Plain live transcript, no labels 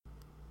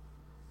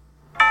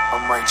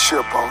Hey,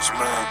 chill, boss,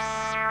 man.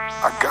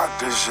 I got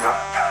this,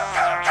 yeah.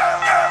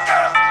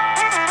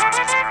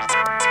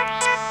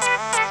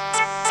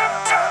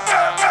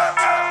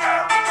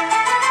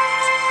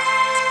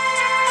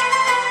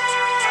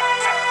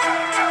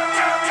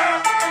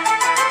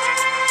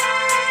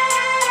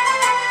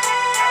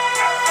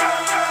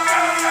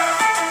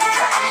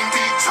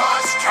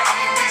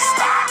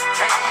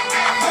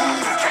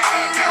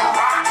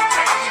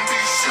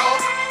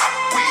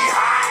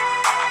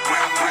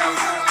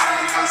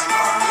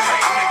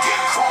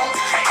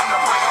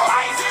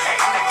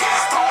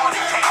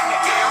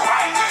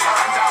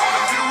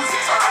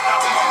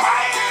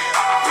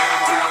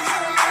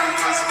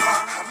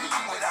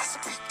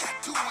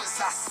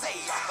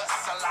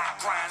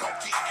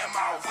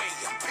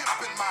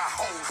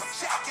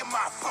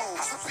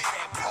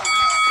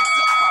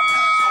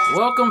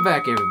 Welcome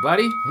back,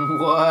 everybody.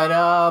 What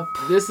up?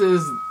 This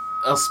is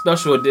a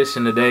special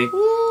edition today.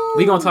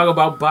 We're going to talk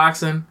about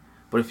boxing,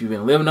 but if you've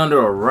been living under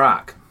a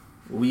rock,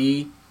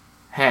 we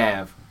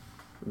have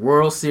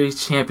World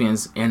Series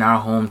champions in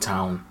our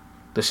hometown.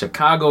 The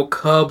Chicago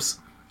Cubs,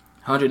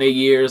 108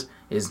 years,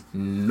 is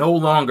no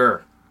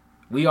longer.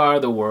 We are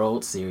the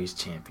World Series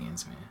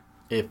champions, man.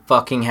 It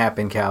fucking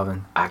happened,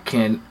 Calvin. I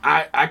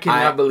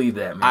cannot believe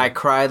that, man. I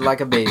cried like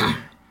a baby.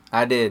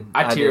 I did.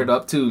 I teared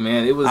up too,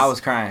 man. I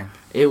was crying.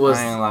 It was.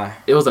 I ain't gonna lie.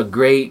 It was a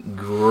great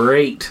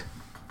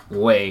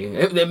way.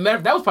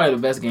 That was probably the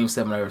best Game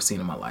 7 I've ever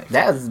seen in my life.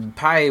 That was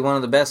probably one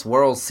of the best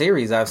World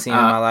Series I've seen in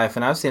my life,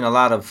 and I've seen a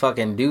lot of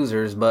fucking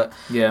doozers. But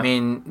yeah. I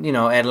mean, you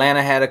know,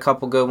 Atlanta had a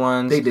couple good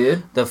ones. They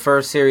did. The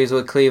first series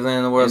with Cleveland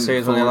in the World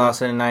Series when they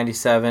lost it in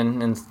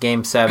 '97 in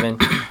Game 7.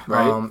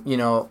 Right. You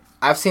know,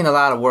 I've seen a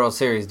lot of World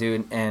Series,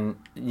 dude, and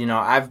you know,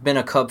 I've been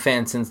a Cub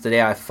fan since the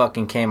day I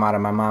fucking came out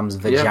of my mom's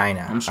vagina.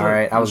 Yeah, I'm sure. All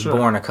right, I was sure.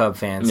 born a Cub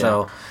fan, Yeah.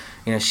 so.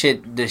 You know,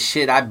 the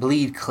shit I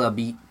bleed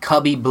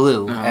cubby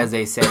blue, as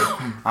they say.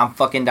 I'm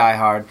fucking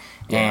diehard.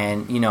 Yeah.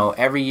 And, you know,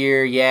 every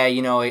year,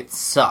 you know, it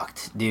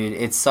sucked, dude.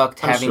 It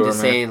sucked having to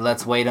say,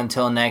 let's wait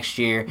until next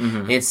year.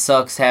 Mm-hmm. It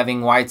sucks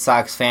having White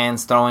Sox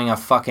fans throwing a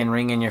fucking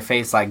ring in your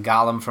face like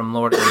Gollum from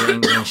Lord of the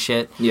Rings and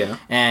shit. Yeah.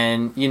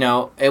 And, you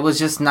know, it was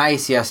just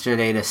nice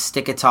yesterday to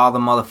stick it to all the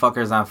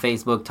motherfuckers on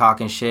Facebook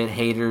talking shit.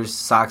 Haters,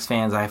 Sox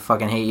fans, I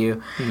fucking hate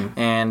you. Mm-hmm.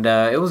 And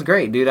it was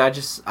great, dude.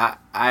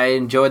 I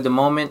enjoyed the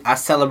moment. I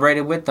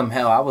celebrated with them.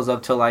 Hell, I was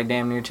up till like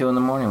damn near 2 in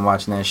the morning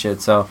watching that shit.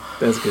 So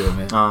That's good,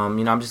 man.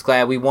 you know, I'm just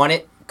glad we won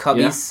it,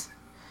 Cubbies.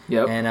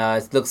 Yep. And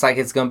it looks like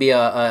it's gonna be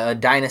a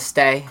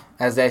dynasty,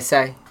 as they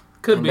say.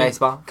 Could in be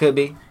baseball. Could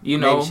be. You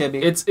know, maybe should be.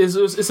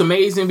 it's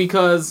amazing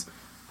because,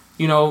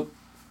 you know,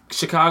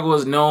 Chicago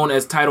is known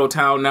as Title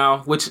Town now,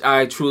 which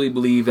I truly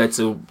believe that's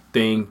a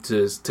thing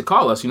to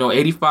call us. You know,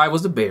 85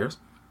 was the Bears.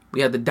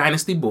 We had the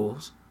Dynasty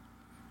Bulls.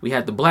 We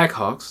had the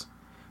Blackhawks.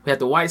 We had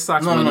the White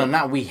Sox. No,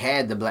 not we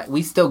had the black.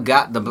 We still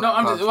got the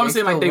black. No, I'm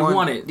saying like they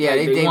won it. Yeah,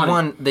 like they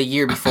won the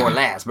year before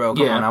last, bro.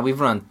 Come on now, we've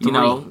run 3. You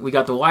know, we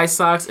got the White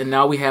Sox, and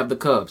now we have the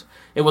Cubs.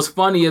 It was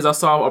funny as I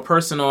saw a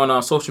person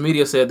on social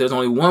media said there's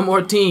only one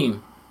more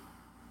team.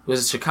 It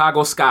was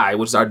Chicago Sky,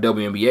 which is our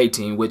WNBA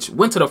team, which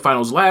went to the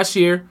finals last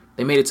year.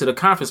 They made it to the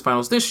conference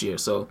finals this year,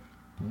 so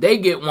they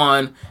get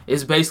one.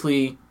 It's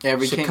basically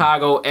every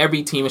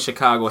team in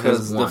Chicago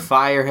has won. The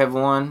Fire have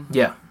won.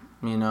 Yeah.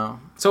 You know.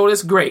 So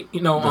it's great.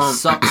 You know, the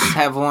Sucks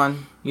have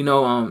won. You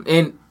know,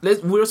 and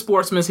we're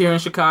sportsmen here in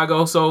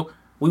Chicago, so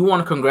we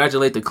want to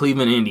congratulate the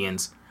Cleveland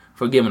Indians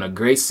for giving a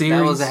great series.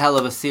 That was a hell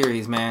of a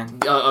series, man.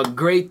 A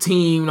great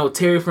team. You know,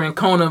 Terry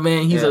Francona,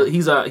 man, he's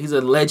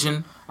a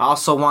legend. I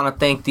also want to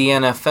thank the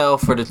NFL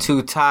for the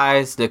 2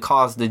 ties that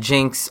caused the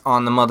jinx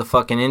on the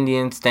motherfucking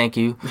Indians. Thank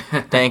you.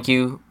 Thank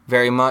you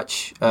very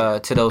much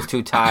to those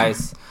 2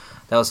 ties.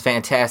 That was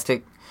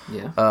fantastic.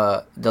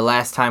 Yeah. The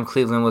last time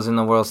Cleveland was in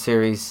the World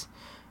Series,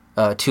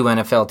 2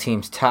 NFL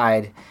teams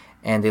tied,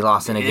 and they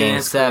lost in a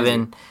Game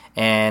 7. Crazy.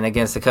 And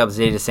against the Cubs,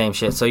 they did the same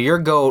shit. So your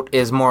GOAT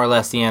is more or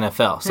less the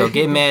NFL. So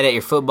get mad at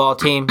your football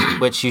team,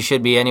 which you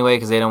should be anyway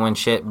because they don't win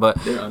shit. But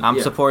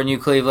I'm supporting you,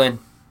 Cleveland.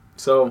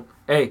 So,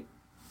 hey,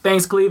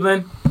 thanks,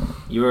 Cleveland.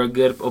 You're a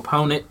good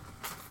opponent.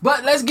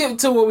 But let's get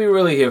to what we're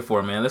really here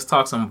for, man. Let's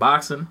talk some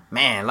boxing.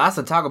 Man, lots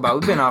to talk about.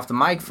 We've been off the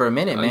mic for a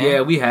minute, man.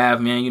 Yeah, we have,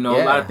 man. You know,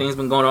 a lot of things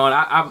been going on.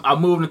 I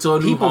moved into a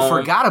new home. People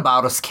forgot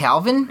about us,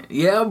 Calvin.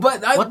 Yeah,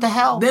 but... what the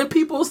hell? Then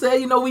people said,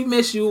 you know, we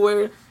miss you.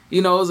 Where,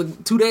 you know, it was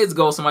 2 days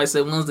ago, somebody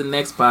said, when's the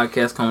next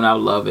podcast coming out?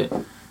 Love it.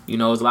 You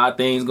know, there's a lot of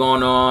things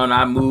going on.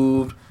 I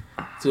moved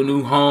to a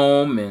new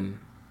home, and...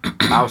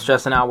 I was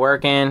stressing out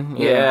working.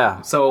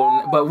 Yeah.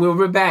 So, but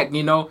we're back,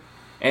 you know.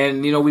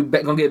 And, you know, we're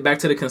going to get back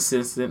to the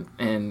consistent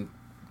and...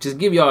 just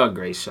give y'all a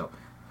great show.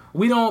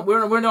 We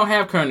don't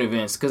have current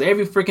events because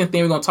every freaking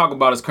thing we're gonna talk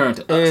about is current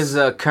to us. It is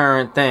a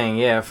current thing,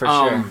 yeah, for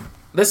sure.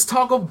 Let's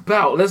talk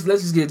about let's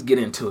just get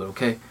into it,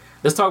 okay?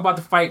 Let's talk about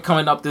the fight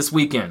coming up this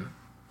weekend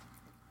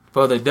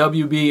for the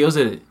WB. Is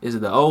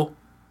it the O?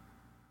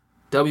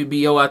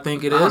 WBO, I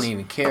think it is. I don't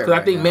even care. Because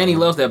I think Manny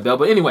loves that belt.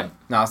 But anyway,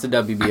 no, it's the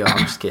WBO. I'm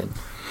just kidding.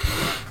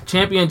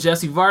 Champion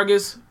Jesse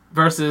Vargas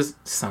versus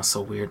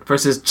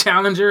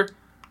challenger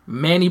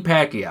Manny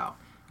Pacquiao.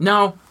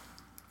 Now,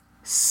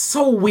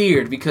 so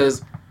weird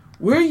because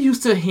we're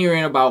used to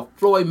hearing about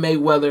Floyd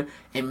Mayweather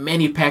and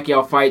Manny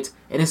Pacquiao fights,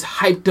 and it's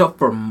hyped up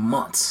for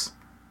months.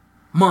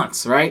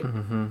 Months, right?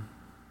 Mm-hmm.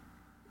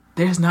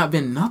 There's not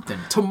been nothing.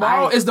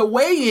 Tomorrow is the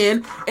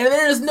weigh-in, and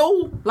there's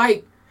no,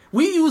 like,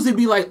 we usually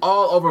be, like,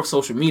 all over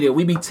social media.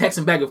 We be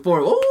texting back and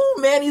forth. Oh,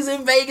 Manny's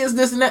in Vegas,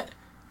 this and that.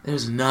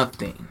 There's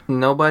nothing.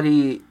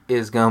 Nobody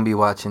is going to be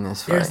watching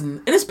this fight.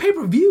 And it's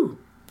pay-per-view.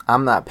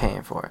 I'm not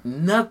paying for it.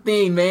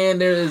 Nothing, man.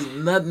 There is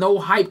no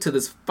hype to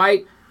this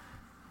fight.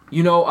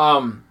 You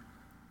know,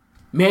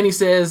 Manny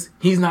says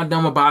he's not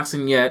done with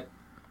boxing yet.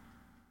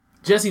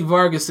 Jesse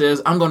Vargas says,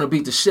 I'm going to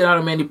beat the shit out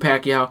of Manny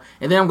Pacquiao,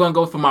 and then I'm going to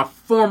go for my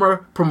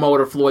former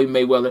promoter, Floyd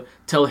Mayweather,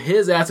 tell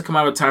his ass to come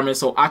out of retirement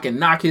so I can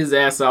knock his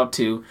ass out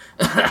too.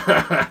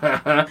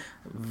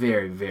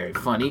 Very, very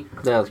funny.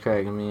 That was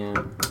cracking me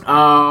up.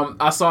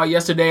 I saw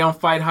yesterday on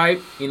Fight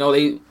Hype, you know,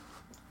 they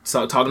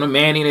started talking to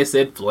Manny, and they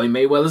said Floyd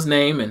Mayweather's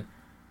name, and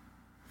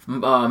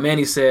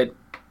Manny said,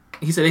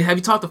 have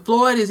you talked to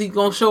Floyd? Is he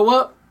going to show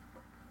up?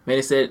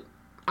 Manny said,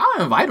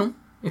 I'll invite him.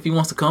 If he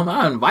wants to come,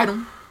 I'll invite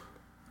him.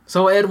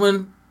 So,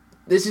 Edwin,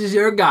 this is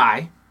your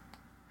guy.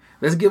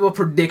 Let's give a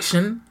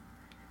prediction.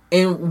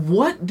 And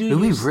what do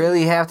we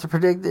really have to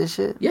predict this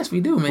shit? Yes, we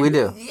do, man. We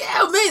do.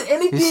 Yeah, man.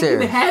 Anything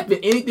can happen.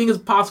 Anything is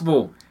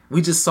possible.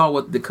 We just saw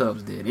what the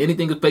Cubs did.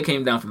 Anything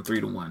came down from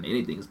 3-1.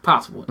 Anything is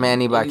possible.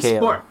 Manny by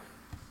KO.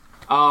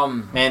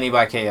 Manny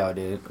by KO,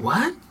 dude.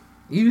 What?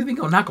 You think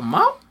he'll knock him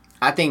out?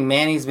 I think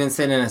Manny's been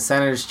sitting in a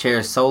senator's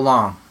chair so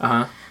long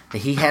that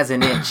he has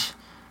an itch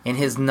in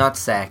his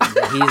nutsack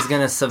that he's going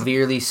to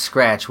severely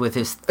scratch with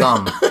his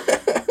thumb.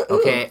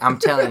 Okay, I'm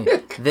telling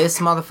you. This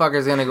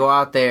motherfucker's going to go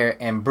out there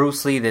and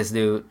Bruce Lee this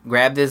dude,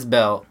 grab this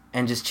belt,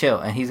 and just chill.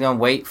 And he's going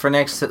to wait for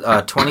next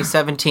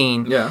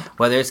 2017. Yeah.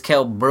 Whether it's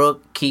Kell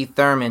Brook, Keith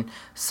Thurman,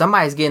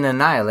 somebody's getting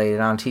annihilated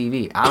on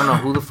TV. I don't know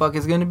who the fuck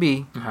it's going to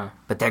be,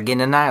 but they're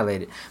getting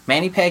annihilated.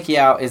 Manny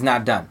Pacquiao is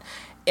not done.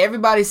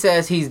 Everybody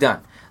says he's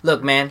done.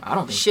 Look, man, I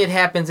don't think shit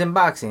happens in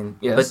boxing,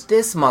 yes. But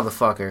this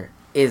motherfucker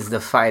is the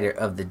fighter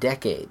of the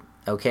decade,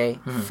 okay?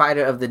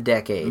 Fighter of the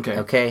decade,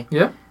 okay?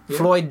 Yeah.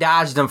 Floyd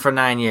dodged him for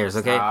 9 years,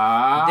 okay?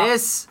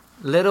 This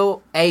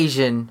little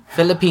Asian,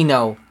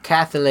 Filipino,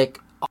 Catholic.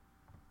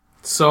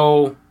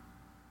 So,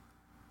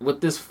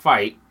 with this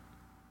fight,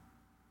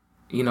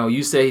 you know,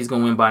 you say he's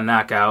going to win by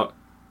knockout.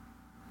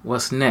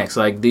 What's next?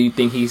 Like, do you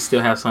think he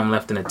still has something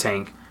left in the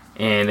tank?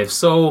 And if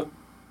so,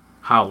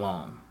 how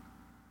long?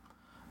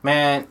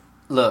 Man,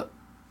 look.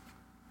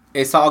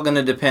 It's all going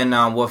to depend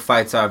on what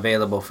fights are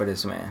available for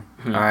this man.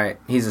 All right?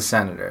 He's a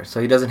senator, so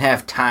he doesn't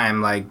have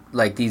time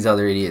like these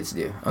other idiots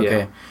do, okay?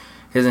 Yeah.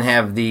 He doesn't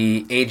have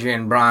the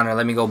Adrian Bronner,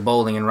 let me go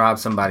bowling and rob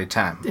somebody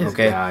time, This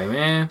okay? guy,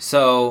 man.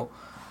 So,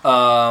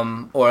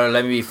 or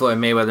let me be Floyd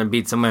Mayweather and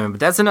beat some women. But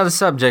that's another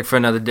subject for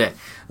another day.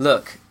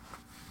 Look,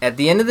 at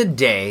the end of the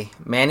day,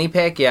 Manny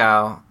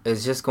Pacquiao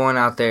is just going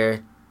out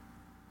there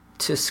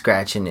to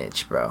scratch an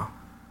itch, bro.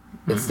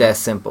 It's that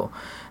simple.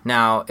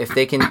 Now, if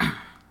they can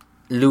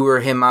lure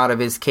him out of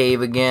his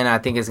cave again, I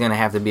think it's going to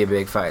have to be a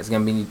big fight. It's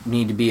going to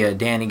need to be a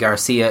Danny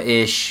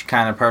Garcia-ish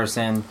kind of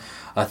person,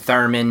 a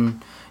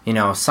Thurman, you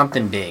know,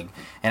 something big.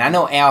 And I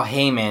know Al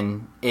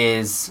Heyman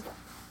is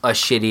a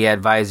shitty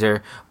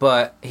advisor,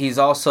 but he's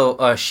also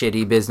a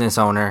shitty business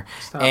owner.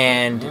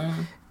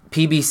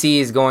 PBC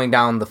is going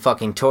down the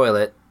fucking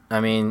toilet. I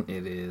mean,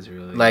 it is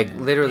really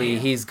literally,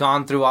 he's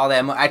gone through all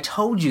that. I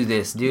told you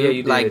this, dude. Yeah,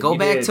 you did. Like, go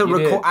back to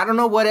record. I don't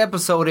know what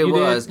episode it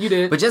was. You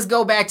did. But just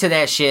go back to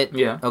that shit.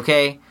 Yeah.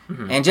 Okay?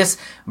 And just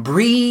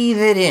breathe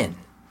it in.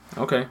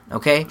 Okay.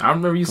 Okay? I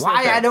remember you said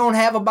why that. I don't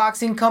have a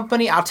boxing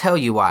company? I'll tell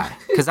you why.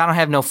 Because I don't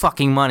have no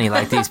fucking money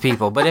like these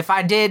people. But if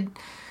I did,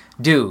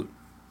 dude,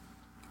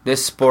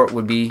 this sport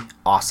would be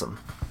awesome.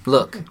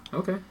 Look.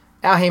 Okay.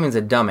 Al Heyman's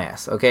a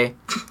dumbass, okay?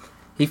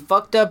 He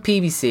fucked up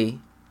PBC,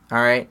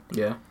 all right?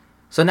 Yeah.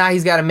 So now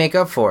he's got to make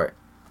up for it.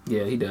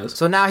 Yeah, he does.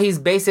 So now he's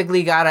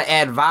basically got to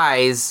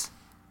advise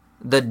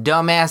the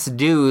dumbass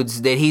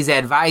dudes that he's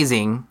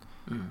advising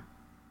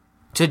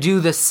to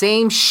do the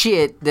same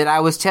shit that I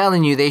was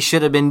telling you they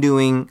should have been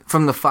doing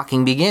from the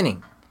fucking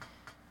beginning.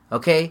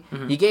 Okay?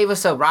 You gave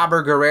us a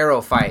Robert Guerrero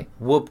fight.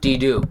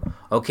 Whoop-de-doo.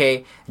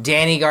 Okay?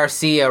 Danny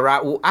Garcia.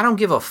 I don't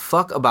give a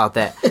fuck about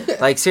that.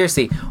 Like,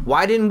 seriously,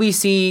 why didn't we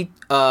see,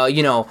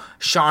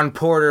 Sean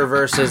Porter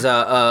versus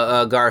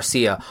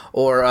Garcia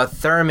or a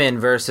Thurman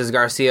versus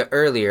Garcia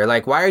earlier?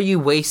 Like, why are you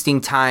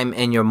wasting time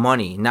and your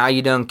money? Now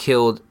you done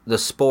killed the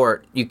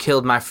sport. You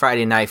killed my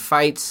Friday night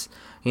fights.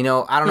 You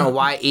know, I don't know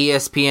why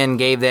ESPN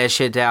gave that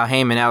shit to Al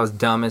Heyman. That was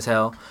dumb as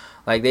hell.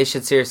 Like, they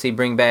should seriously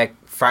bring back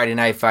Friday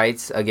night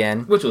fights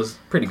again. Which was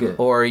pretty good.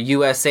 Or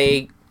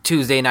USA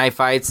Tuesday night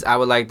fights. I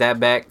would like that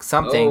back.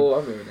 Something. Oh, I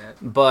remember that.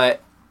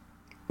 But,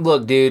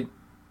 look, dude.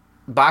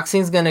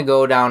 Boxing's going to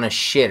go down a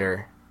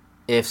shitter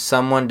if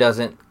someone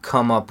doesn't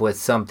come up with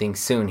something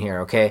soon here,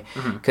 okay?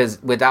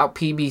 Because without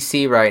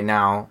PBC right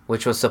now,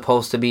 which was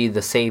supposed to be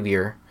the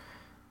savior,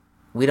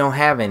 we don't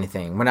have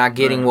anything. We're not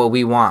getting what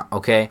we want,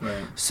 okay?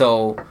 Right.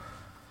 So,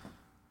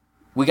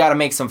 we got to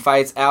make some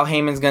fights. Al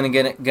Heyman's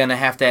gonna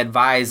have to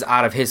advise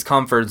out of his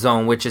comfort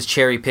zone, which is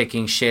cherry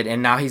picking shit.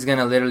 And now he's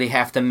gonna literally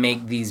have to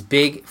make these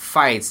big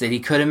fights that he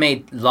could have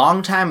made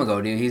long time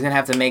ago, dude. He's gonna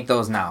have to make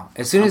those now.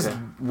 As soon as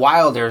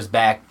Wilder's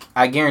back,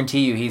 I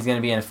guarantee you he's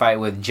gonna be in a fight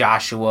with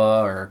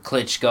Joshua or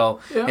Klitschko,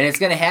 and it's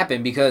gonna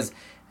happen because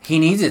he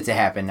needs it to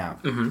happen now.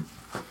 Mm-hmm.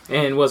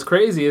 And what's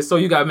crazy is, so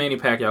you got Manny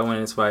Pacquiao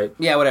winning this fight.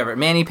 Yeah, whatever.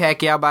 Manny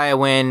Pacquiao by a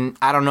win.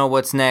 I don't know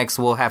what's next.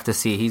 We'll have to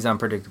see. He's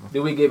unpredictable.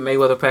 Did we get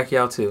Mayweather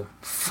Pacquiao too?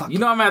 Fuck. You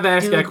know I'm going to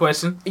have to ask that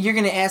question. You're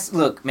going to ask...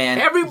 Look, man.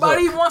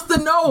 Everybody wants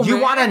to know, You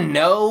want to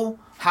know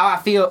how I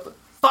feel?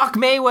 Fuck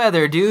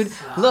Mayweather, dude.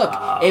 Look,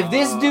 if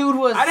this dude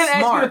was I didn't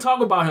smart, ask you to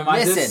talk about him. I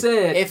listen, just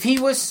said... if he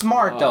was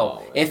smart,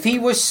 though, if he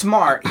was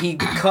smart, he'd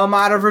come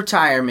out of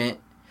retirement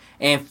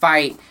and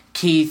fight...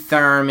 Keith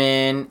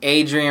Thurman,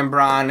 Adrian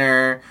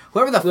Bronner,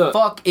 whoever the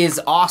fuck is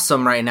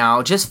awesome right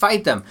now, just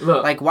fight them.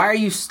 Look, like, why are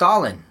you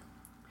stalling?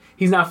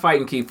 He's not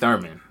fighting Keith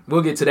Thurman.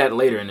 We'll get to that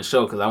later in the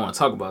show because I want to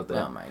talk about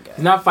that. Oh my god.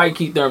 He's not fighting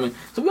Keith Thurman.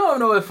 So we don't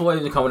know if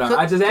Floyd is coming out.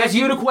 I just asked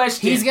you the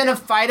question. He's gonna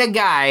fight a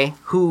guy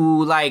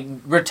who like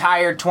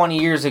retired 20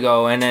 years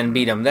ago and then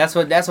beat him. That's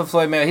what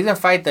Floyd Mayweather. He's gonna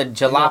fight the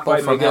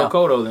jalapa from Miguel hell.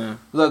 Cotto then.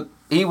 Look,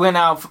 he went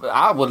out.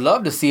 I would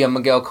love to see a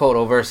Miguel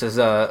Cotto versus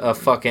a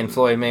fucking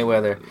Floyd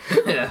Mayweather.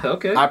 Yeah,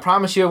 okay. I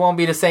promise you, it won't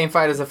be the same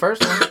fight as the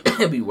first one.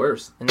 It'll be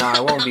worse. No,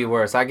 it won't be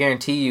worse. I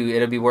guarantee you,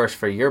 it'll be worse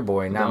for your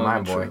boy, not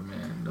my boy. True,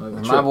 man.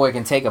 My boy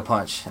can take a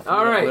punch.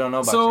 All right. We don't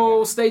know about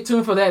so stay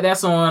tuned for that.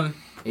 That's on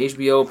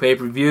HBO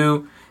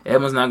pay-per-view.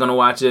 Edmund's not gonna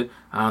watch it.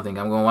 I don't think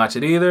I'm gonna watch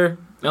it either,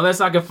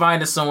 unless I can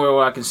find it somewhere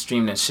where I can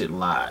stream that shit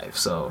live.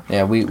 So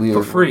yeah, we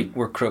for free.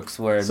 We're crooks.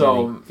 We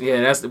shouldn't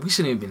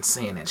even been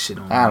saying that shit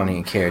on. I don't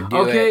even care.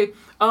 Okay.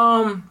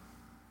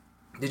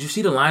 Did you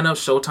see the lineup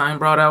Showtime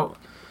brought out?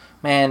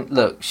 Man,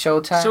 look,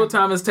 Showtime.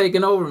 Showtime is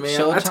taking over, man.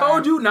 Showtime. I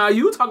told you. Now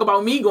you talk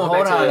about me going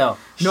back to that.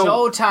 No.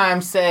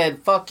 Showtime said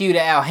 "fuck you"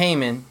 to Al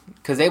Heyman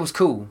because they was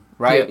cool,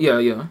 right?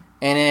 Yeah.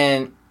 And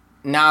then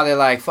now they're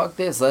like, "Fuck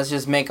this. Let's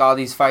just make all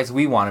these fights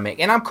we want to make,"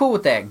 and I'm cool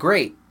with that.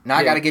 Great. Now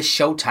I got to get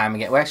Showtime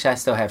again. Well, actually, I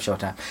still have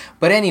Showtime,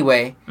 but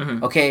anyway,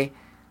 okay.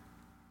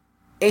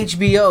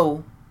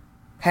 HBO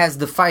has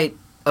the fight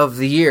of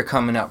the year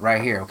coming up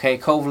right here, okay?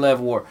 Kovalev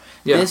War.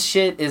 Yeah. This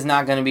shit is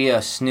not going to be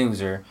a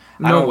snoozer.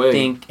 No I don't way.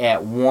 think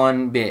at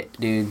one bit,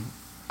 dude.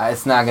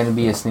 It's not going to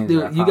be a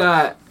snoozer. Dude,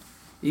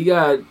 you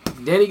got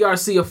Danny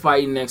Garcia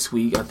fighting next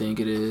week, I think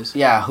it is.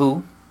 Yeah,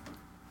 who?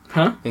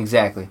 Huh?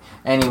 Exactly.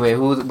 Anyway,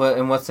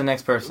 and what's the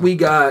next person? We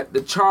got the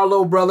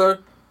Charlo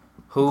brother.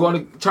 Who?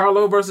 Going to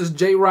Charlo versus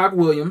J-Rock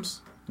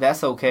Williams.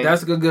 That's okay.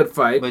 That's a good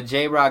fight. But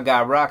J-Rock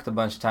got rocked a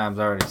bunch of times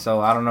already, so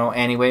I don't know.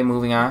 Anyway,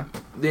 moving on.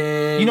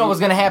 Then you know what's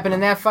going to happen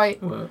in that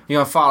fight? What? You're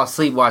going to fall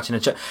asleep watching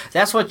the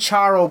That's what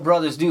Charo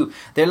brothers do.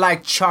 They're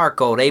like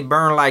charcoal. They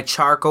burn like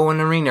charcoal in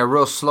the ring. They're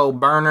real slow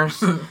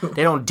burners.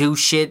 They don't do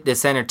shit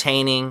that's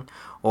entertaining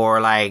or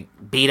like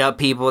beat up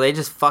people. They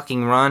just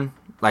fucking run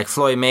like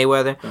Floyd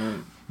Mayweather.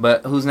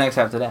 But who's next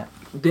after that?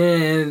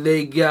 Then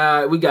we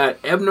got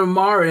Ebner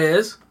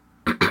Mares.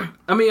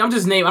 I mean, I'm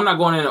not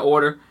going in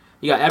order.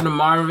 You got Abner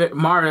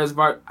Mares.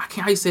 I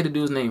can't. How you say the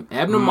dude's name?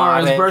 Abner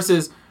Mares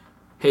versus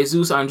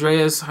Jesus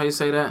Andreas. How you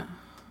say that?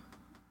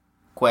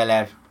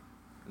 Cuellar.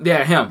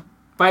 Yeah, him.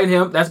 Fight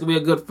him. That's gonna be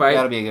a good fight.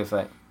 That'll be a good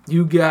fight.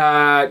 You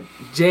got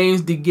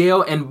James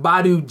DeGale and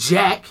Badu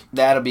Jack.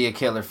 That'll be a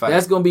killer fight.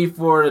 That's gonna be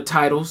for the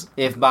titles.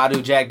 If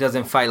Badu Jack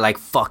doesn't fight like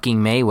fucking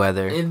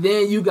Mayweather. And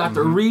then you got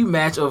the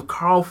rematch of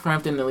Carl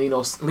Frampton and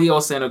Leo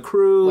Santa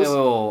Cruz.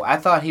 Wait. I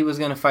thought he was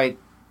gonna fight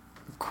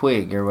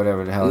Quigg or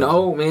whatever the hell.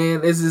 No,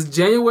 man. This is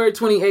January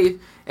 28th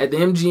at the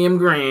MGM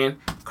Grand.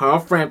 Carl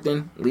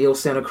Frampton, Leo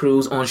Santa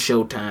Cruz on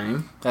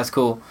Showtime. That's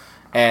cool.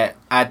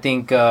 I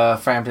think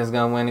Frampton's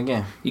gonna win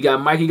again. You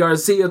got Mikey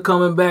Garcia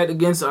coming back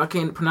against. I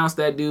can't pronounce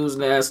that dude's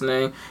last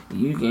name.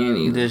 You can't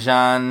either.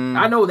 Dejan.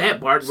 I know that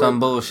part. Some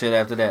bullshit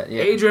after that.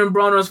 Yeah. Adrian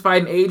Bronner's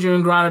fighting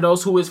Adrian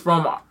Granados, who is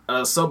from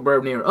a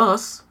suburb near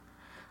us.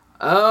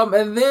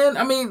 And then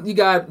you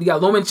got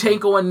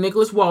Lomachenko and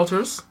Nicholas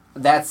Walters.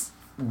 That's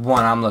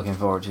one I'm looking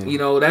forward to. You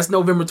know, that's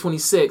November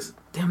 26th.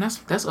 Damn, that's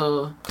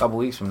a couple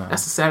weeks from now.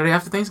 That's the Saturday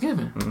after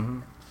Thanksgiving. Mm-hmm.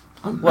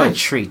 Oh, what nice. a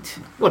treat!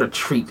 What a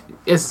treat!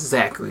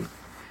 Exactly.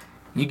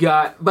 You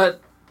got, but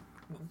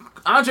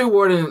Andre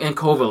Ward and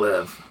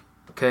Kovalev.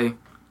 Okay,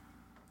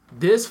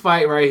 this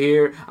fight right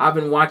here, I've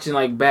been watching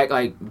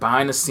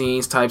behind the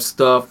scenes type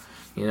stuff.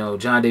 You know,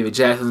 John David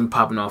Jackson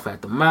popping off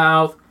at the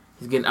mouth.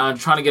 He's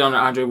trying to get on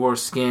Andre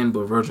Ward's skin,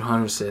 but Virgil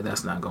Hunter said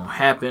that's not gonna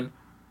happen.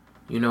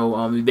 You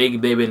know,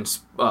 they've been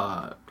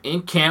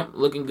in camp,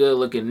 looking good,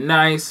 looking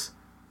nice.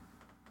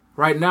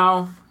 Right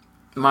now,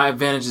 my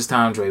advantage is to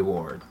Andre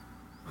Ward.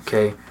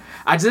 Okay,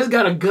 I just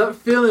got a gut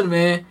feeling,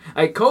 man.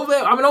 Like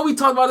Kovalev, I know we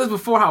talked about this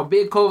before, how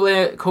big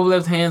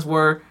Kovalev's hands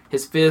were,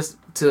 his fist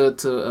to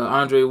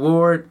Andre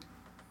Ward.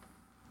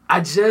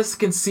 I just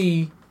can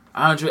see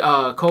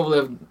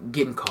Kovalev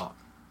getting caught.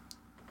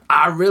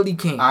 I really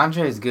can't.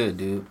 Andre's good,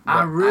 dude.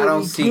 I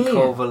don't see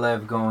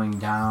Kovalev going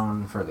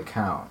down for the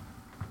count.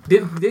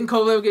 Didn't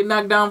Kovalev get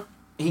knocked down?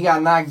 he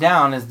got knocked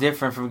down is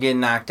different from getting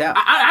knocked out.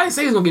 I didn't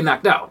say he's gonna get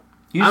knocked out.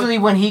 Usually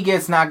when he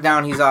gets knocked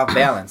down, he's off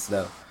balance,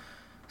 though.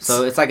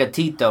 So it's like a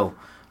Tito.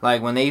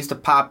 Like when they used to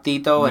pop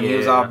Tito and he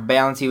was off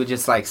balance, he would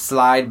just like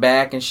slide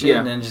back and shit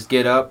and then just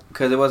get up.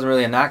 Because it wasn't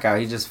really a knockout.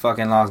 He just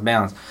fucking lost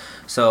balance.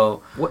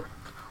 So...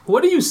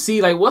 What do you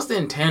see? Like, what's the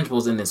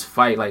intangibles in this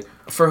fight? Like,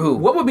 for who?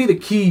 What would be the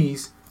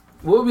keys?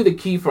 What would be the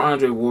key for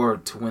Andre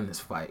Ward to win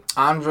this fight?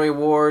 Andre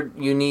Ward,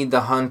 you need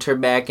the Hunter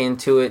back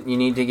into it. You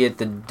need to get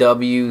the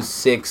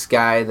W6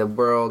 guy, the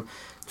world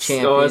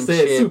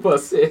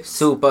championship.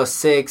 Super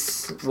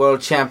 6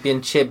 world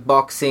championship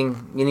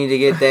boxing. You need to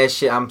get that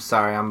shit. I'm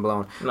sorry, I'm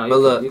blown. No, but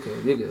look,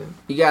 you're good.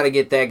 You got to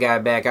get that guy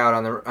back out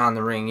on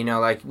the ring. You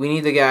know, like we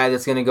need the guy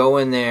that's going to go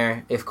in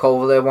there. If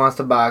Kovalev wants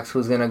to box,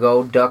 who's going to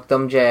go duck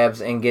them jabs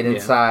and get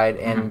inside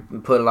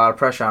and put a lot of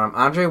pressure on him.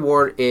 Andre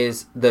Ward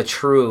is the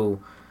true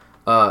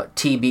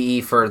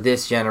TBE for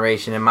this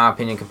generation, in my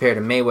opinion, compared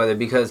to Mayweather,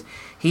 because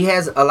he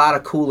has a lot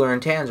of cooler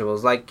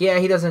intangibles. Like, yeah,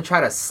 he doesn't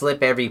try to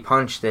slip every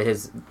punch that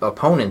his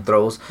opponent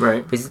throws.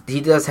 Right. But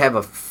he does have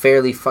a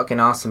fairly fucking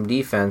awesome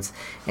defense,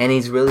 and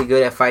he's really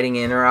good at fighting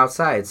in or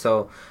outside.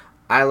 So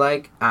I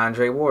like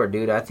Andre Ward,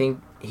 dude. I think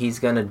he's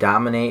going to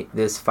dominate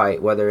this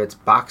fight, whether it's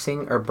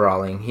boxing or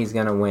brawling. He's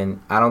going to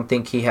win. I don't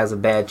think he has a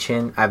bad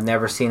chin. I've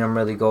never seen him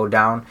really go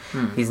down.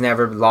 He's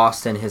never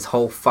lost in his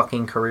whole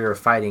fucking career of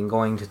fighting,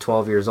 going to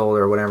 12 years old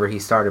or whenever he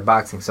started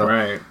boxing.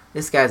 So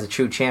this guy's a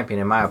true champion,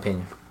 in my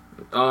opinion.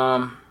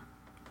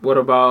 What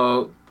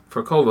about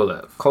for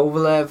Kovalev?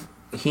 Kovalev,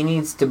 he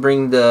needs to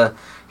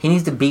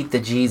beat the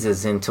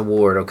Jesus into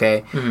Ward,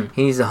 okay?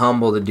 He needs to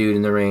humble the dude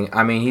in the ring.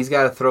 I mean, he's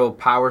got to throw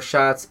power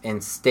shots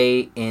and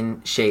stay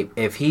in shape.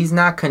 If he's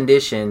not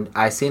conditioned,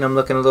 I seen him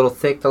looking a little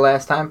thick the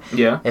last time.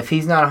 Yeah. If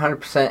he's not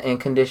 100% in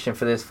condition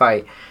for this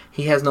fight,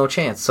 he has no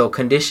chance. So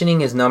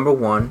conditioning is number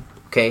one,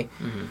 okay?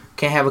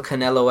 Can't have a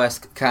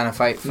Canelo-esque kind of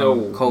fight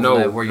from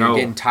Kovalev where you're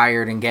getting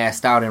tired and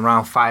gassed out in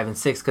round 5 and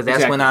 6, because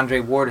that's when Andre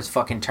Ward is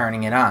fucking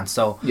turning it on.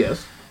 So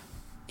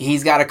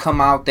he's got to come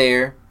out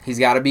there. He's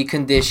got to be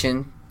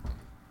conditioned.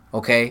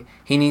 Okay,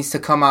 he needs to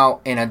come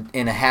out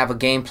and have a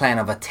game plan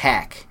of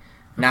attack,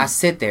 not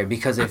sit there.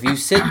 Because if you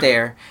sit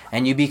there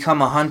and you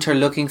become a hunter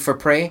looking for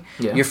prey,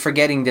 you're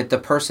forgetting that the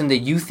person that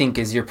you think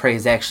is your prey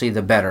is actually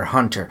the better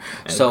hunter.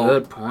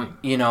 Good point.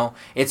 You know,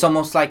 it's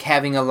almost like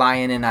having a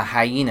lion and a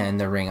hyena in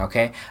the ring.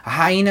 Okay, a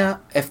hyena,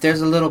 if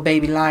there's a little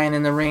baby lion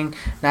in the ring,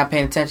 not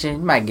paying attention,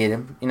 you might get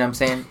him. You know what I'm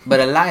saying? But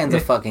a lion's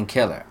a fucking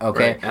killer.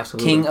 Okay,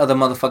 king of the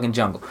motherfucking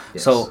jungle.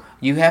 So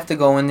you have to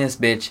go in this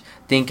bitch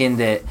thinking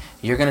that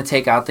you're going to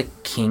take out the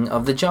king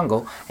of the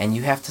jungle, and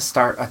you have to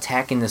start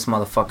attacking this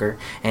motherfucker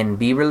and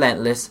be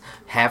relentless,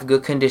 have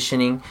good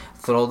conditioning,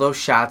 throw those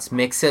shots,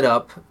 mix it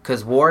up,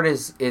 because Ward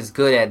is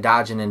good at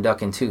dodging and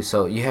ducking too.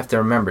 So you have to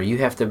remember, you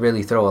have to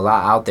really throw a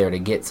lot out there to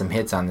get some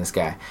hits on this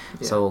guy.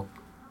 So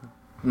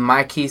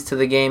my keys to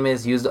the game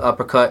is use the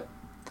uppercut,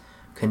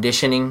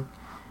 conditioning,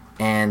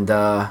 and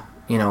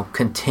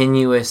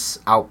continuous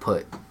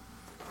output.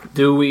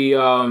 Do we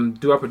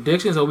do our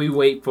predictions, or we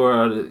wait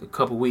for a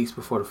couple weeks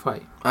before the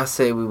fight? I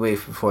say we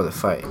wait before the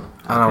fight.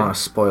 I don't want to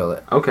spoil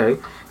it. Okay.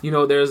 You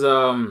know, there's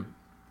the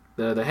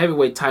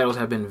heavyweight titles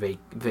have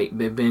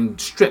been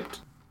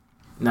stripped.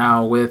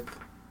 Now with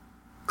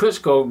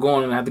Klitschko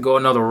going to have to go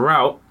another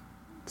route,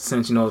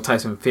 since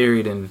Tyson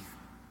Fury and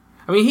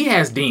he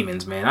has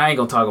demons, man. I ain't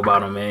gonna talk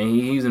about him, man.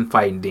 He's been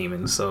fighting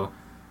demons. So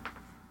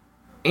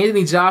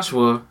Anthony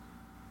Joshua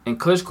and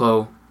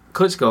Klitschko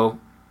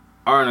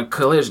are in a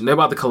collision. They're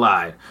about to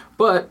collide.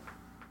 But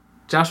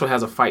Joshua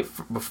has a fight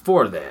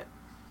before that.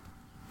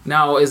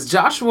 Now, is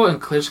Joshua and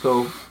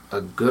Klitschko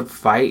a good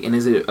fight? And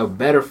is it a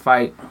better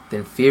fight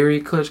than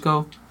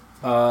Fury-Klitschko?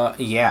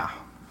 Yeah.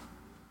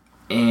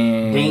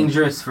 And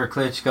dangerous for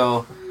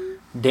Klitschko.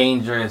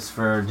 Dangerous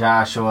for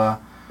Joshua.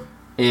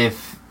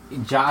 If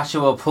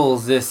Joshua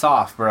pulls this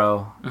off,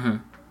 bro,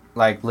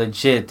 like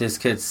legit, this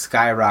could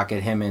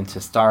skyrocket him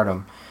into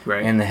stardom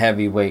in the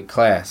heavyweight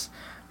class.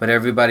 But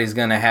everybody's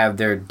going to have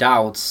their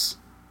doubts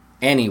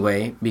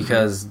anyway,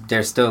 because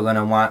they're still going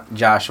to want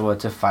Joshua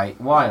to fight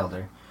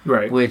Wilder.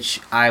 Right. Which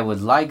I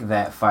would like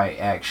that fight,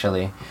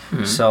 actually.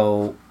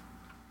 So,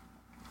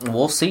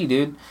 we'll see,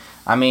 dude.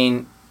 I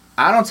mean,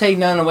 I don't take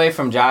nothing away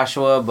from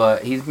Joshua,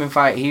 but he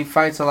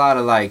fights a lot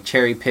of, like,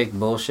 cherry-picked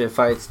bullshit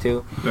fights,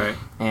 too. Right.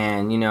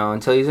 And,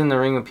 until he's in the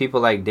ring with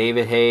people like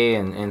David Haye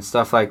and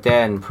stuff like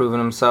that and proving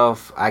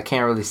himself, I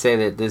can't really say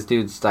that this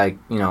dude's, like,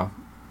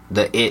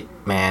 the it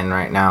man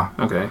right now.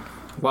 Okay.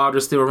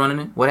 Wilder's still running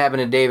it? What happened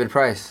to David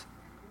Price?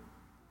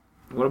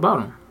 What about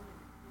him?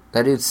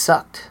 That dude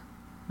sucked.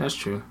 That's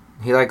true.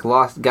 He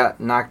got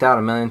knocked out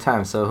a million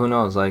times, so who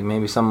knows? Like,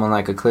 maybe someone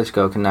like a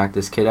Klitschko can knock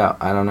this kid out.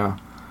 I don't know.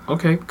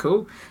 Okay,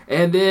 cool.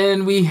 And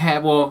then we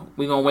have,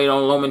 we gonna wait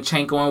on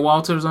Lomachenko and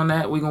Walters on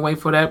that? We gonna wait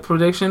for that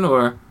prediction,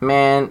 or?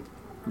 Man,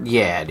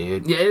 yeah,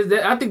 dude.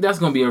 Yeah, I think that's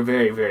gonna be a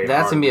very, very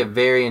That's gonna be a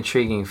very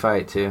intriguing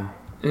fight, too.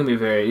 It's gonna be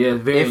very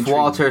if intriguing.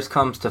 Walters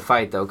comes to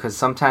fight, though, because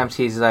sometimes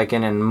he's like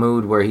in a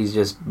mood where he's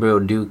just real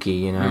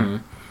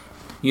dookie,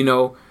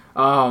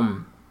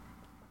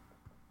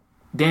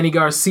 Danny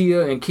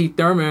Garcia and Keith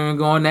Thurman are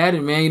going at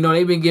it, man. You know,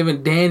 they've been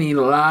giving Danny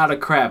a lot of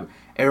crap.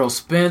 Errol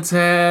Spence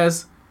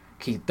has.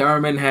 Keith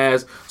Thurman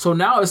has. So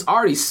now it's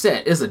already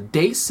set. It's a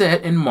date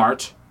set in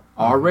March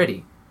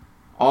already.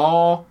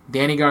 All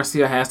Danny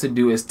Garcia has to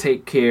do is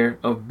take care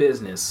of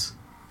business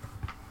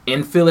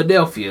in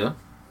Philadelphia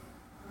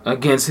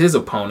against his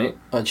opponent,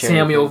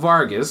 Samuel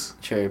Vargas.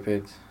 Cherry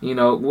picked. You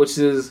know, which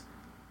is...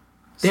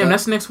 Damn,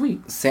 that's next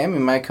week. Sammy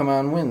might come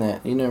out and win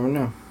that. You never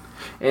know.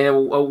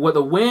 And with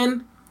a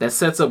win, that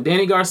sets up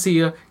Danny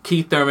Garcia,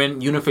 Keith Thurman,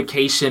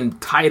 unification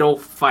title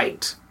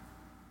fight.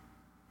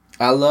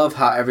 I love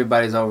how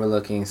everybody's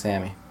overlooking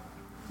Sammy.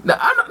 Now,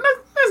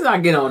 let's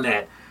not get on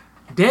that.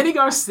 Danny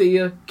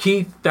Garcia,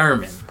 Keith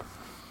Thurman.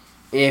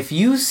 If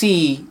you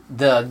see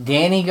the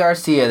Danny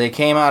Garcia that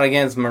came out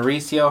against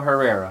Mauricio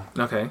Herrera.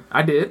 Okay,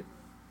 I did.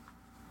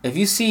 If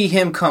you see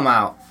him come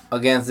out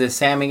against this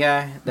Sammy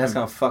guy, that's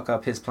going to fuck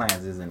up his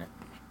plans, isn't it?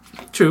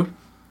 True.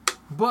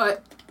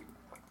 But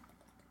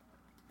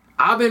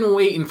I've been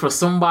waiting for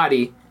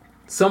somebody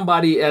as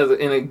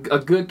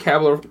a good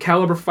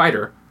caliber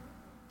fighter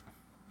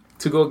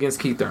to go against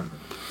Keith Thurman.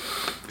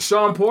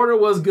 Sean Porter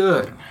was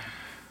good.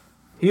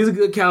 He's a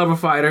good caliber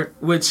fighter,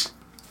 which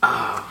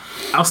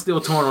I'm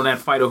still torn on that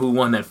fighter who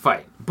won that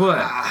fight. But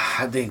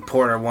I think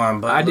Porter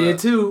won, but I did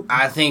too.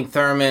 I think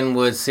Thurman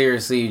would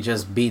seriously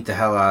just beat the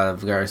hell out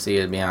of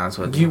Garcia, to be honest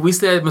with you. We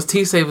said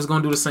Matisse was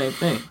going to do the same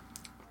thing.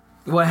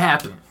 What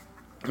happened?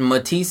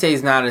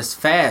 Matisse's not as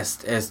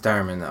fast as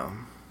Thurman, though.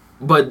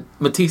 But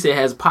Matisse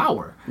has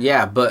power.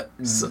 Yeah, but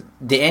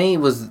Danny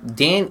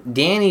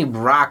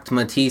rocked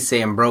Matisse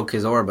and broke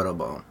his orbital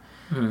bone.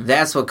 Mm-hmm.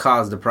 That's what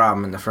caused the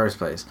problem in the first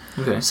place.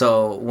 Okay.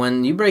 So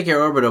when you break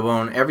your orbital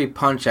bone, every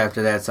punch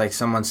after that's like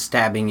someone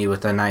stabbing you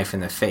with a knife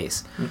in the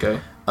face. Okay.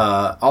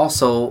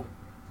 Also,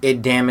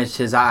 it damaged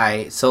his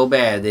eye so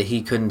bad that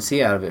he couldn't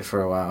see out of it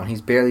for a while.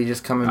 He's barely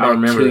just coming back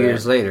 2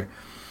 years later.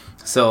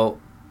 So,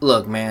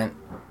 look, man.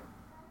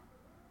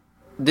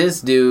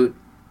 This dude...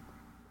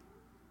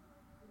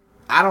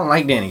 I don't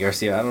like Danny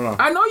Garcia. I don't know.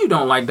 I know you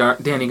don't like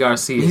Danny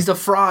Garcia. He's a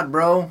fraud,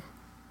 bro.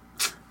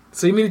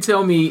 So you mean to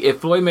tell me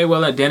if Floyd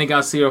Mayweather and Danny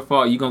Garcia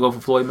fought, you gonna go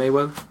for Floyd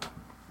Mayweather?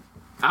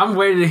 I'm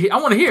ready to hear. I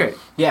want to hear it.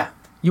 Yeah.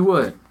 You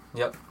would?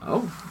 Yep.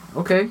 Oh,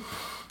 okay.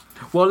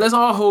 Well, let's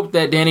all hope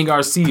that Danny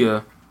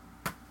Garcia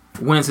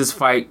wins his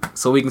fight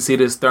so we can see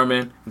this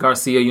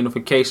Thurman-Garcia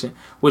unification,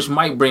 which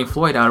might bring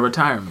Floyd out of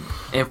retirement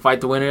and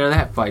fight the winner of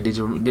that fight. Did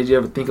you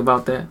ever think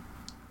about that?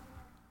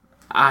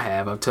 I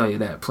have. I'll tell you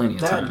that plenty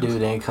of times. That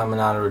dude ain't coming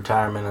out of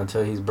retirement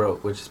until he's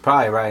broke, which is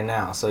probably right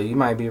now. So you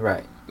might be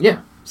right.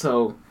 Yeah.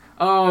 So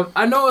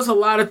I know it's a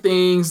lot of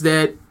things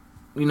that,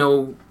 you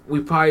know, we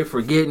probably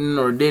forgetting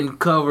or didn't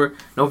cover.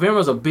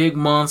 November's a big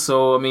month,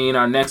 so, I mean,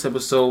 our next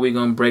episode, we're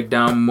going to break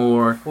down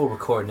more. We'll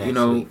record next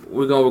week.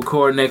 We're going to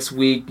record next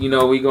week. You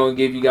know, we're going to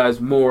give you guys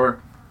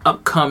more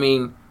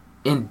upcoming,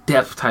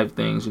 in-depth type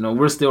things. You know,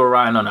 we're still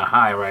riding on a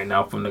high right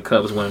now from the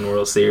Cubs winning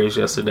World Series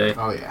yesterday.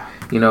 Oh, yeah.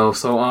 You know,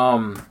 so,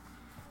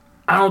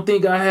 I don't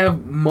think I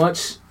have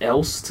much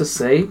else to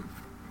say,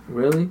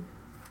 really.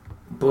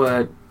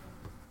 But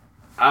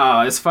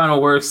it's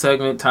final word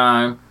segment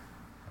time.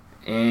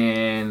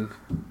 And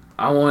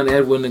I want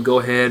Edwin to go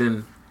ahead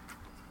and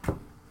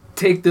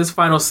take this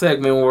final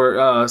segment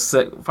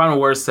final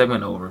word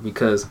segment over,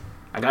 because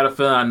I got a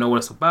feeling I know what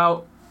it's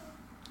about.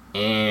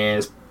 And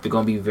it's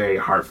going to be very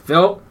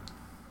heartfelt.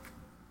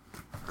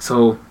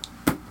 So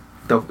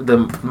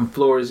the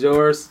floor is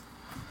yours.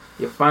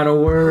 Your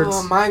final words?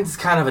 Well, mine's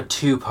kind of a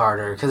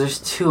two-parter because there's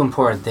two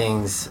important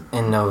things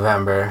in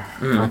November.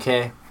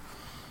 Okay?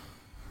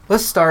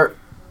 Let's start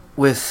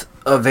with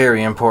a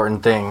very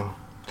important thing.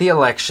 The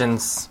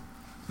elections.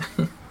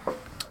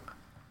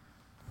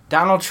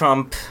 Donald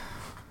Trump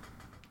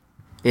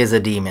is a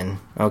demon,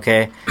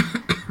 okay?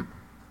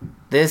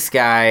 This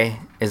guy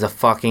is a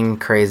fucking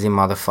crazy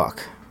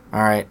motherfucker,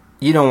 alright?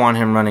 You don't want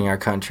him running our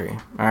country,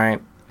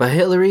 alright? But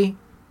Hillary,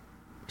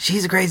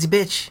 she's a crazy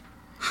bitch.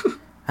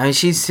 I mean,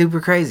 she's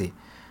super crazy.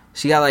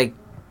 She got, like,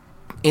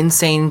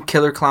 insane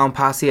killer clown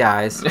posse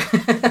eyes.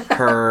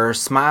 Her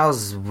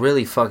smile's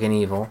really fucking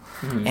evil.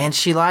 Mm-hmm. And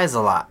she lies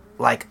a lot.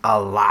 Like, a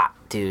lot,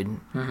 dude.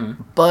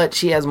 Mm-hmm. But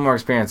she has more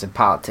experience in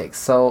politics.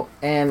 So,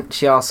 and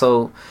she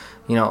also,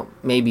 you know,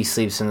 maybe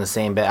sleeps in the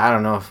same bed. I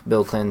don't know if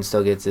Bill Clinton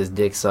still gets his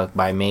dick sucked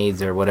by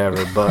maids or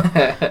whatever.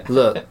 But,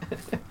 look,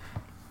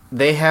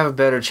 they have a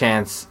better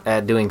chance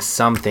at doing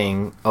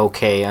something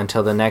okay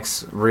until the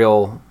next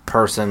real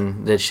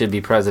person that should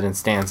be president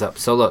stands up.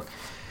 So look,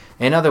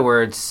 in other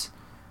words,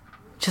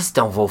 just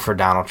don't vote for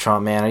Donald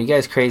Trump, man. Are you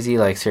guys crazy?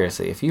 Like,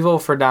 seriously, if you vote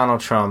for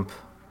Donald Trump,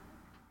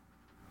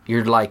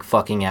 you're like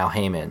fucking Al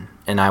Heyman,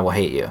 and I will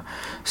hate you.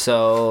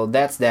 So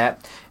that's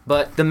that.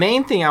 But the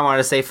main thing I wanted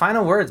to say,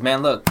 final words,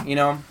 man. Look, you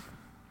know,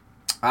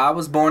 I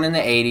was born in the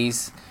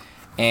 80s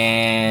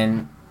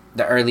and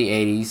the early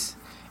 80s,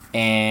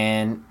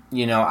 and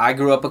you know, I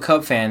grew up a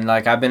Cub fan.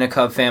 Like, I've been a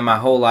Cub fan my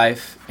whole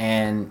life.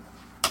 And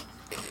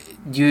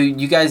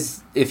you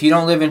guys, if you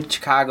don't live in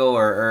Chicago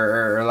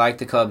or like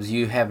the Cubs,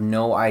 you have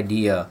no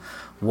idea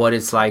what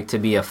it's like to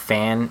be a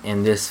fan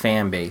in this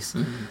fan base.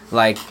 Mm-hmm.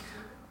 Like,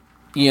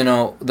 you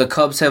know, the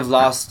Cubs have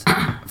lost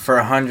for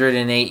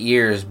 108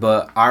 years,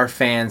 but our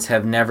fans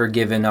have never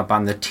given up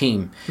on the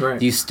team.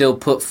 Right. You still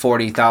put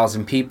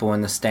 40,000 people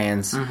in the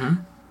stands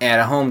at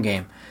a home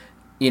game.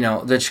 You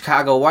know, the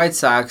Chicago White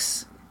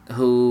Sox,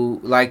 who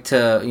like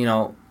to, you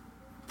know,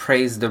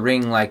 praise the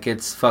ring like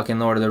it's fucking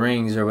Lord of the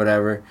Rings or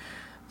whatever,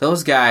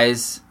 those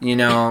guys, you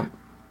know,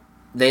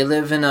 they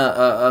live in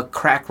a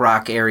crack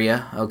rock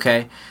area,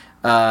 okay?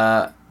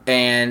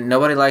 And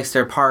nobody likes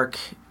their park,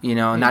 you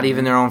know, not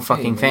even their own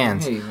fucking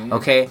fans,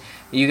 okay?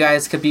 You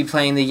guys could be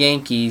playing the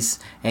Yankees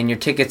and your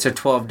tickets are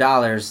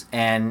 $12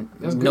 and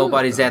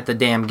nobody's at the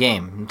damn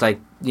game. It's like,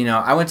 you know,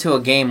 I went to a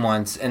game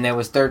once and there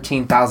was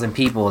 13,000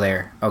 people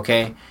there,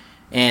 okay?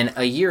 And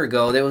a year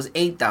ago, there was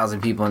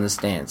 8,000 people in the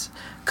stands.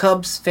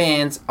 Cubs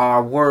fans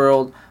are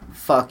world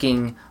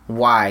fucking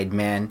wide,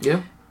 man.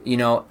 Yeah. You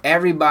know,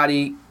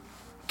 everybody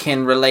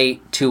can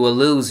relate to a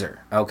loser,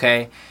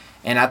 okay?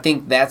 And I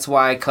think that's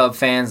why Cub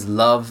fans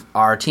love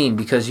our team.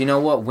 Because you know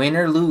what? Win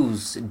or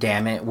lose,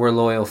 damn it, we're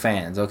loyal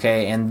fans,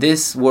 okay? And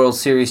this World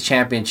Series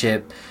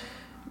championship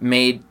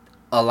made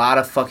a lot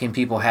of fucking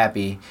people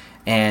happy.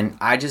 And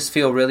I just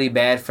feel really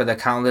bad for the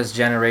countless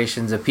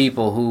generations of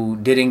people who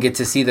didn't get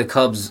to see the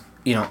Cubs,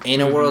 you know,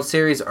 in a World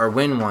Series or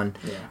win one,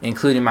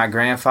 including my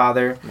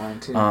grandfather,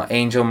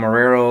 Angel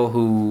Marrero,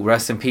 who,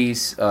 rest in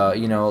peace,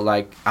 you know,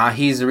 like,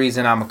 he's the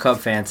reason I'm a Cub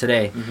fan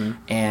today.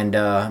 And,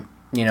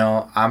 you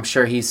know, I'm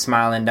sure he's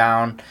smiling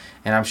down,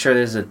 and I'm sure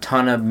there's a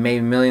ton of,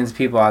 maybe millions of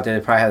people out there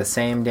that probably have the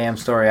same damn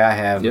story I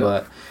have,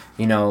 but,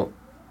 you know,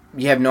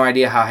 you have no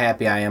idea how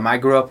happy I am. I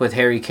grew up with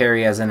Harry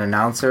Carey as an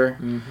announcer.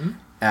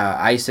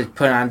 I used to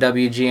put on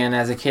WGN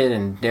as a kid,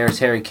 and there's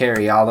Harry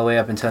Carey all the way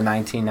up until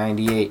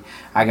 1998.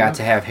 I got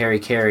to have Harry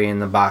Carey in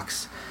the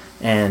box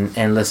and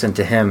listen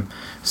to him.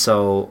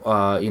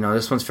 So, you know,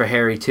 this one's for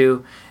Harry,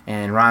 too.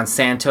 And Ron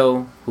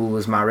Santo, who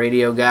was my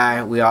radio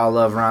guy. We all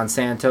love Ron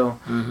Santo.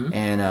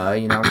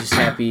 And, you know, I'm just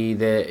happy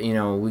that, you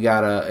know, we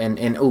got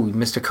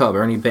Mr. Cub,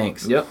 Ernie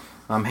Banks. Yep.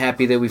 I'm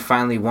happy that we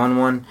finally won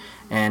one.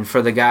 And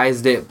for the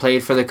guys that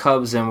played for the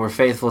Cubs and were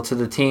faithful to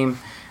the team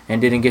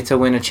and didn't get to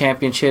win a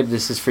championship,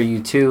 this is for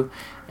you, too.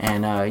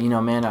 And, you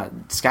know,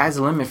 man, sky's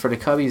the limit for the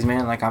Cubbies,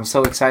 man. Like, I'm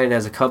so excited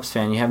as a Cubs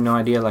fan. You have no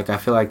idea. Like, I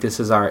feel like this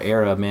is our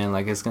era, man.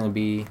 Like, it's going to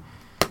be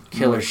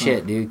killer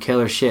shit, dude.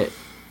 Killer shit.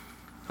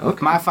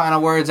 Okay. My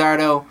final words are,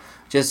 though,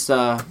 just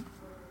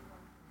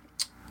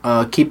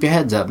keep your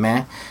heads up,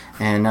 man.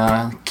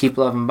 And keep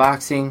loving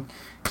boxing.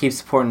 Keep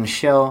supporting the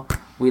show.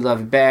 We love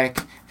you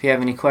back. If you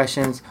have any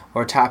questions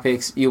or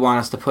topics you want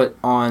us to put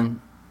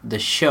on the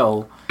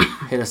show,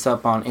 hit us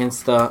up on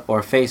Insta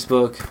or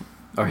Facebook,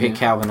 or hit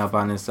Calvin up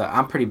on Insta.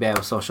 I'm pretty bad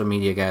with social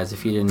media, guys,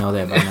 if you didn't know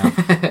that by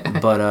now.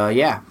 But,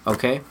 yeah,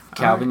 okay.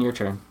 Calvin, your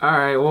turn. All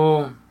right,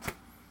 well,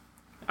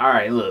 all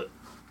right, look.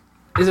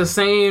 It's the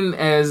same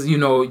as, you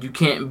know, you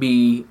can't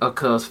be a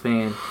Cubs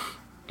fan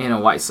and a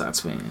White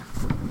Sox fan.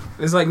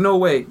 It's like, no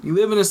way. You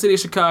live in the city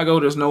of Chicago,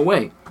 there's no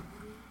way.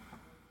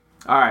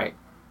 All right.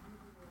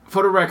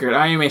 For the record,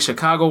 I am a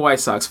Chicago White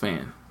Sox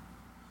fan.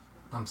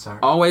 I'm sorry.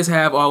 Always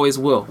have, always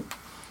will.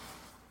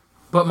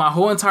 But my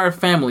whole entire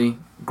family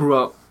grew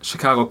up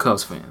Chicago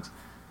Cubs fans.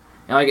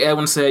 And like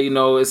Edwin said, you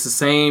know, it's the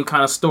same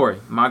kind of story.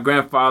 My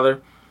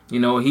grandfather, you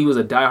know, he was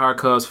a diehard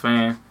Cubs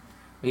fan.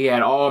 He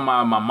had all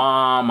my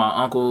mom, my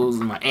uncles,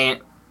 and my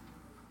aunt.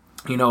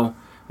 You know,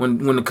 when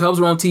the Cubs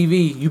were on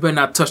TV, you better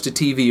not touch the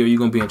TV or you're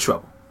going to be in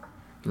trouble.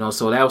 You know,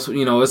 so that was,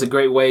 you know, it's a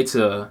great way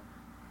to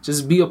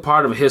just be a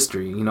part of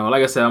history. You know,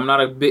 like I said, I'm not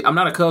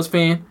a Cubs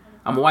fan.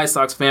 I'm a White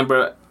Sox fan,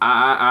 but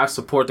I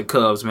support the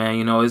Cubs, man.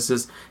 You know, it's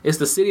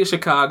the city of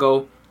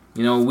Chicago.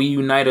 You know, we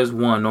unite as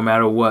one no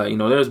matter what. You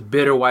know, there's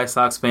bitter White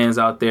Sox fans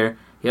out there.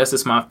 Yes,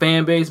 it's my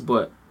fan base,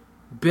 but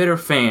bitter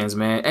fans,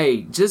 man.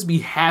 Hey, just be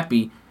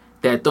happy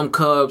that them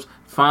Cubs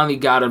finally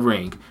got a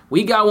ring.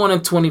 We got one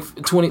in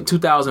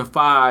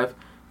 2005.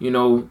 You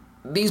know,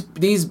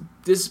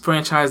 this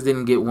franchise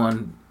didn't get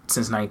one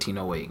since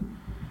 1908.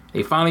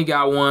 They finally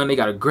got one. They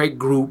got a great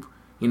group.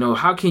 You know,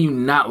 how can you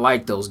not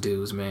like those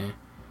dudes, man?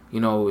 You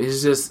know,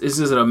 it's just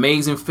an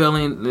amazing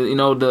feeling. You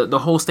know, the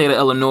whole state of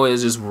Illinois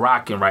is just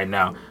rocking right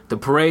now. The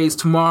parade's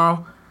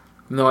tomorrow.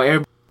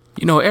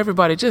 You know,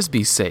 everybody just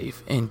be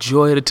safe.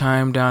 Enjoy the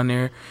time down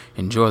there.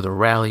 Enjoy the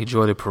rally.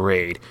 Enjoy the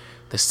parade.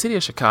 The city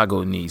of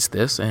Chicago needs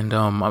this, and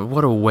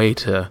what a way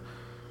to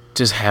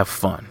just have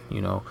fun, you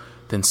know,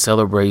 than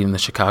celebrating the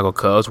Chicago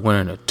Cubs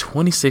winning the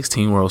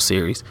 2016 World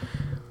Series.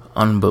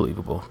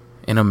 Unbelievable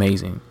and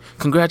amazing.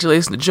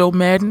 Congratulations to Joe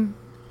Madden,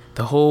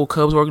 the whole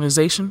Cubs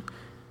organization.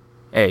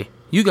 Hey,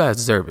 you guys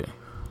deserve it.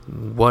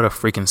 What a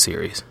freaking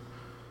series.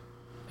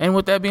 And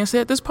with that being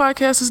said, this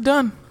podcast is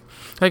done.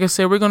 Like I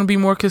said, we're going to be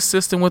more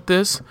consistent with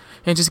this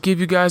and just give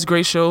you guys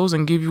great shows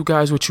and give you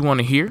guys what you want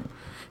to hear.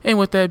 And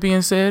with that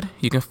being said,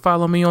 you can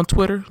follow me on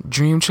Twitter,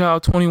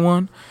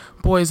 DreamChild21,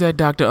 boys at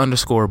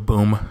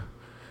Dr_Boom.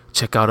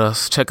 Check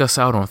us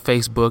out on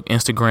Facebook,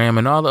 Instagram,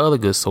 and all the other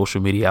good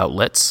social media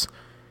outlets.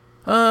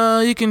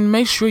 You can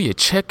make sure you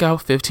check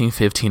out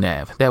 1515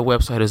 Ave. That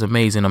website is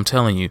amazing, I'm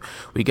telling you.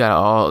 We got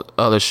all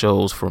other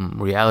shows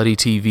from reality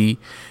TV,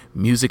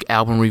 music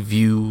album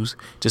reviews,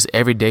 just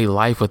everyday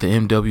life with the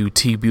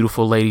MWT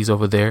beautiful ladies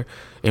over there.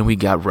 And we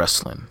got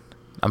wrestling.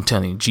 I'm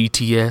telling you,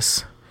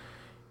 GTS,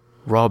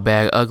 Raw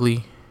Bag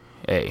Ugly,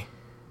 hey,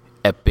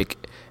 epic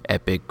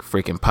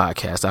freaking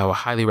podcast. I would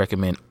highly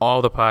recommend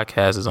all the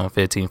podcasts on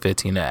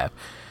 1515 Ave.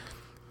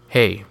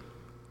 Hey,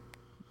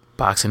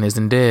 boxing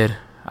isn't dead.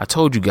 I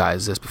told you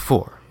guys this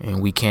before, and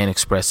we can't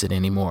express it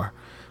anymore.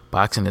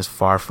 Boxing is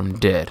far from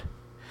dead.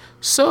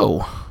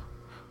 So,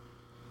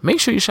 make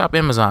sure you shop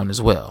Amazon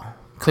as well.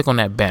 Click on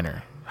that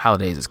banner.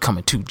 Holidays is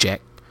coming too,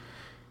 Jack.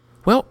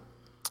 Well,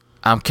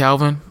 I'm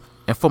Calvin,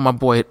 and for my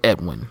boy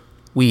Edwin,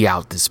 we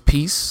out this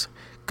piece.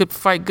 Good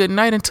fight, good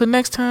night. Until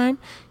next time,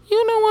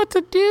 you know what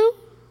to do.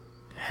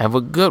 Have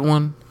a good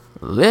one.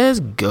 Let's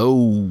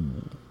go.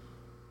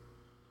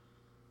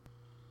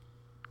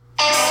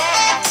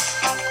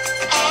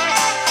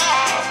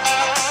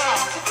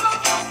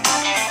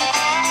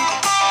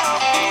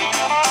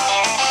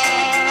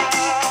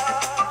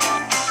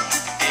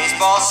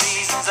 Baseball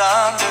season's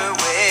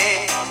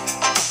underway.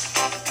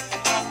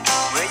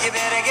 Well, you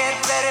better get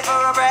ready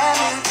for a brand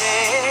new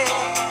day.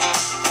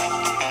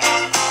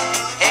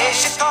 Hey,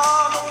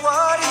 Chicago,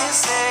 what do you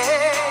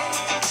say?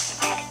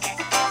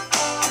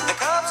 The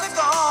Cubs are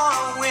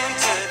gonna win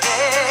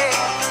today.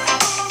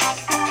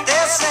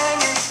 They're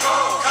singing,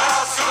 go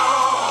Cubs, go!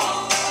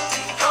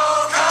 Go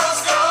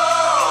Cubs, go!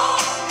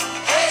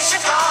 Hey,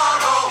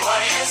 Chicago, what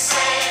do you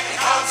say? The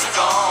Cubs are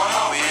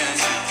gonna win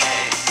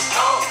today.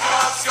 Go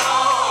Cubs, go!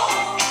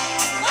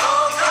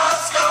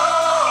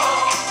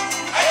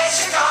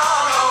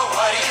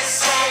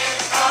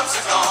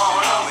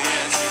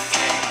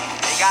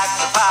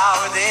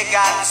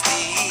 Got the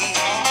speed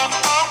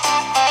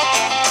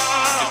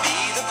to be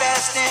the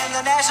best in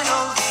the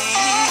National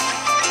League.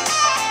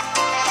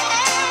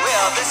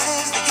 Well, this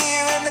is the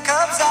year and the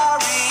Cubs are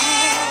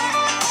real.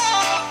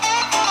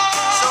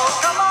 So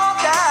come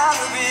on down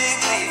to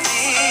Wrigley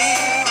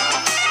Field.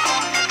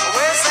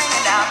 We're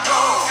singing now, go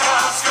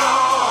Cubs, go!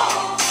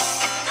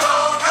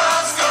 Go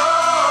Cubs, go!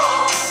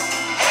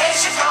 Hey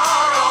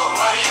Chicago,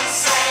 what do you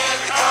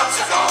say? The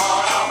Cubs are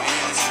gonna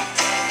win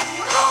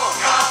today. Go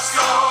Cubs,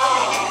 go!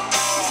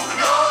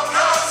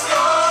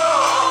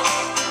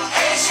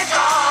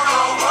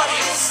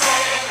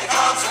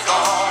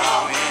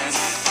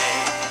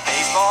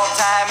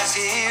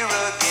 Here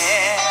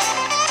again.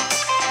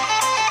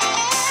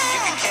 You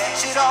can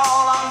catch it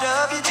all on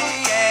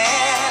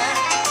WGN.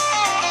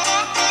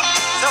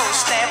 So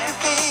stamp your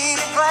feet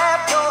and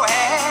clap your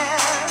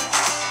hands.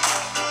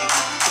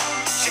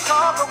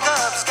 Chicago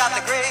Cubs got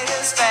the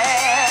greatest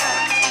fans.